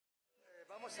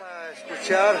Vamos a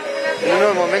escuchar en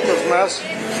unos momentos más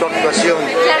su actuación.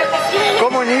 Claro que sí.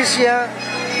 ¿Cómo inicia?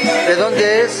 ¿De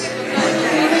dónde es?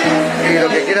 Y lo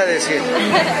que quiera decir.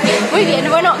 Muy bien,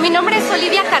 bueno, mi nombre es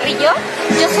Olivia Carrillo,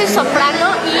 yo soy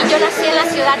soprano y yo nací en la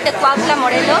ciudad de Cuautla,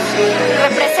 Morelos.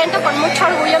 Represento con mucho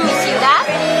orgullo mi ciudad.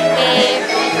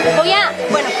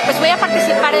 Voy a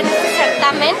participar en este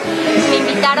certamen. Me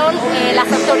invitaron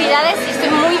las autoridades y estoy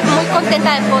muy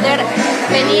contenta de poder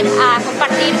venir a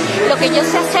compartir lo que yo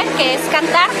sé hacer, que es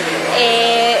cantar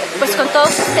pues con todos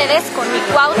ustedes, con mi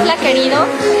Cuautla querido.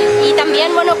 Y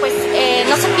también, bueno, pues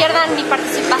no se pierdan mi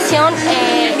participación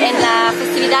en las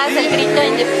festividades del grito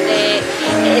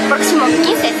el próximo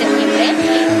 15 de septiembre.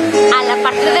 A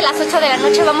partir de las 8 de la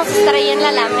noche vamos a estar ahí en la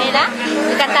Alameda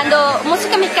cantando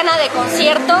música mexicana de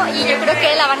concierto y yo creo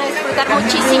que la van a disfrutar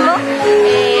muchísimo.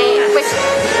 Pues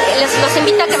los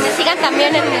invito a que me sigan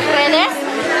también en mis redes,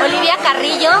 Olivia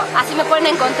Carrillo, así me pueden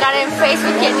encontrar en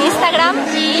Facebook y en Instagram,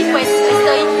 y pues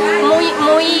estoy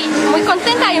muy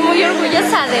contenta y muy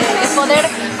orgullosa de poder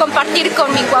compartir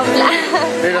con mi Cuautla.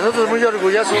 Y nosotros muy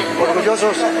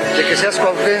orgullosos de que seas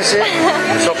cuautlense,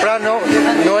 soprano.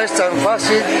 No es tan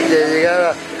fácil de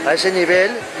llegar a ese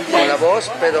nivel con la voz,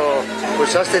 pero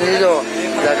pues has tenido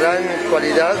la gran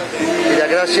cualidad y la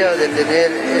gracia de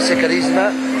tener ese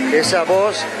carisma, esa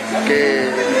voz, que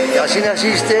así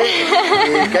naciste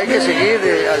y que hay que seguir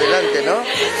adelante, ¿no?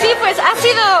 Sí, pues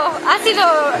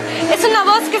es una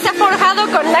voz que se ha forjado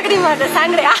con lágrimas de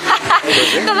sangre.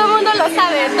 Todo el mundo lo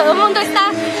sabe, todo el mundo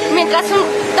está,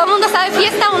 todo el mundo está de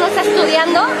fiesta, uno está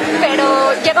estudiando,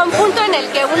 pero llega un punto en el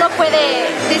que uno puede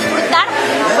disfrutar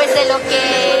pues de lo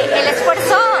que el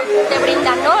esfuerzo te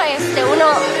brinda, ¿no? Uno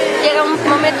llega a un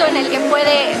momento en el que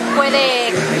puede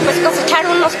pues cosechar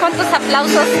unos cuantos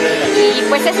aplausos y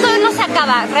pues esto no se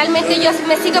acaba. Realmente yo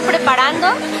me sigo preparando,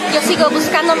 yo sigo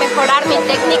buscando mejorar mi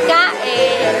técnica,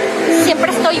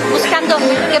 siempre estoy buscando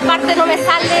qué parte no me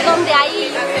sale, dónde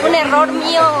hay un error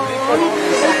mío,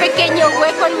 un pequeño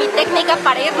hueco en mi técnica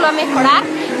para irlo a mejorar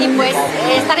y pues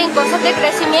estar en constante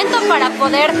crecimiento para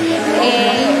poder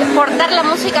portar la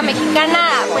música mexicana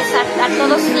pues a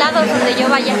todos lados donde yo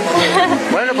vaya.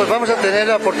 Bueno, pues vamos a tener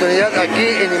la oportunidad aquí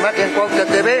en Imagen Cuautla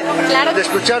TV, claro, de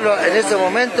escucharlo en este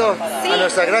momento, sí, a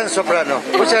nuestra gran soprano.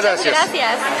 Muchas gracias.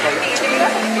 Gracias.